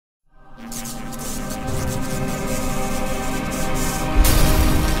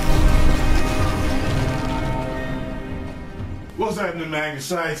happening,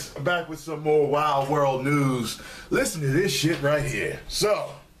 Magnus? I'm back with some more Wild World news. Listen to this shit right here.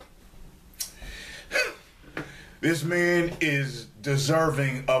 So, this man is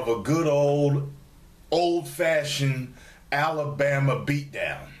deserving of a good old-fashioned Alabama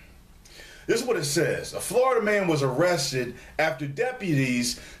beatdown. This is what it says. A Florida man was arrested after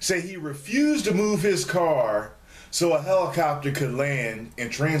deputies say he refused to move his car so a helicopter could land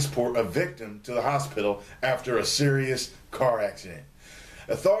and transport a victim to the hospital after a serious car accident.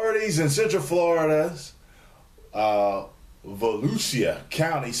 Authorities in Central Florida's Volusia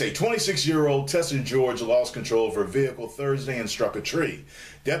County say 26-year-old Tessa George lost control of her vehicle Thursday and struck a tree.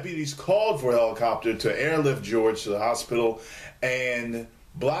 Deputies called for a helicopter to airlift George to the hospital and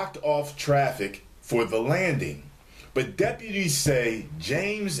blocked off traffic for the landing. But deputies say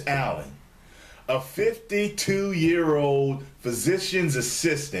James Allen, a 52-year-old physician's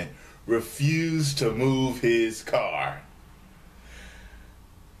assistant, refused to move his car.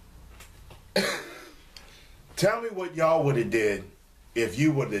 Tell me what y'all would have did if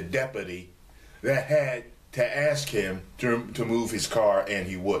you were the deputy that had to ask him to move his car and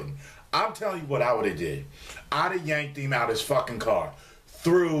he wouldn't. I'm telling you what I would have did. I'd have yanked him out of his fucking car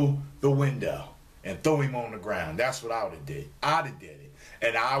through the window and threw him on the ground. That's what I would have did. I'd have did it.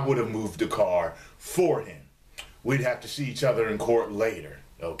 And I would have moved the car for him. We'd have to see each other in court later,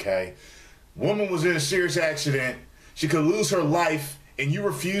 okay? Woman was in a serious accident. She could lose her life, and you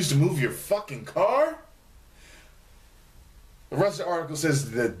refuse to move your fucking car? The rest of the article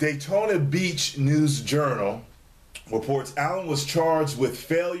says the Daytona Beach News Journal reports Allen was charged with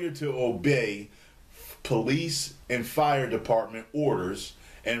failure to obey police and fire department orders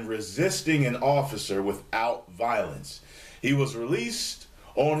and resisting an officer without violence. He was released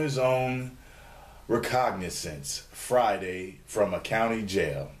on his own recognizance Friday from a county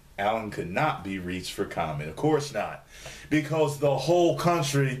jail. Allen could not be reached for comment. Of course not. Because the whole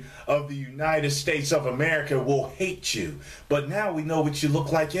country of the United States of America will hate you. But now we know what you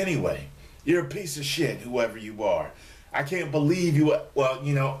look like anyway. You're a piece of shit, whoever you are. I can't believe you. Well,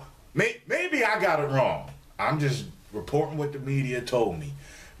 you know, maybe I got it wrong. I'm just reporting what the media told me.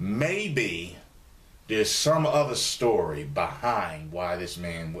 Maybe there's some other story behind why this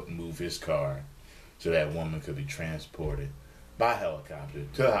man wouldn't move his car so that woman could be transported by helicopter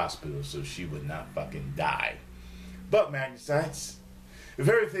to the hospital so she would not fucking die. But Magnusites, if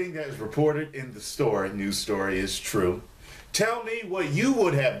everything that is reported in the story, news story, is true, tell me what you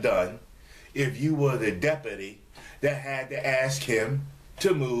would have done if you were the deputy that had to ask him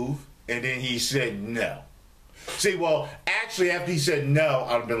to move and then he said no. See, well, actually after he said no,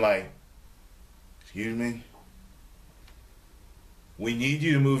 I'd have been like, excuse me? We need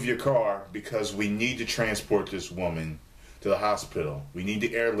you to move your car because we need to transport this woman to the hospital. We need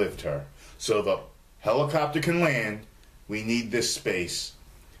to airlift her so the helicopter can land. We need this space.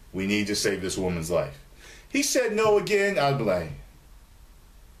 We need to save this woman's life. He said no again. I'd be like,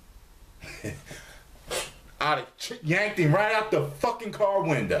 I'd have yanked him right out the fucking car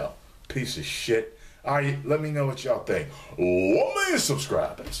window. Piece of shit. All right, let me know what y'all think. 1 million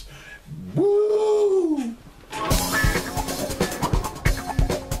subscribers. Woo!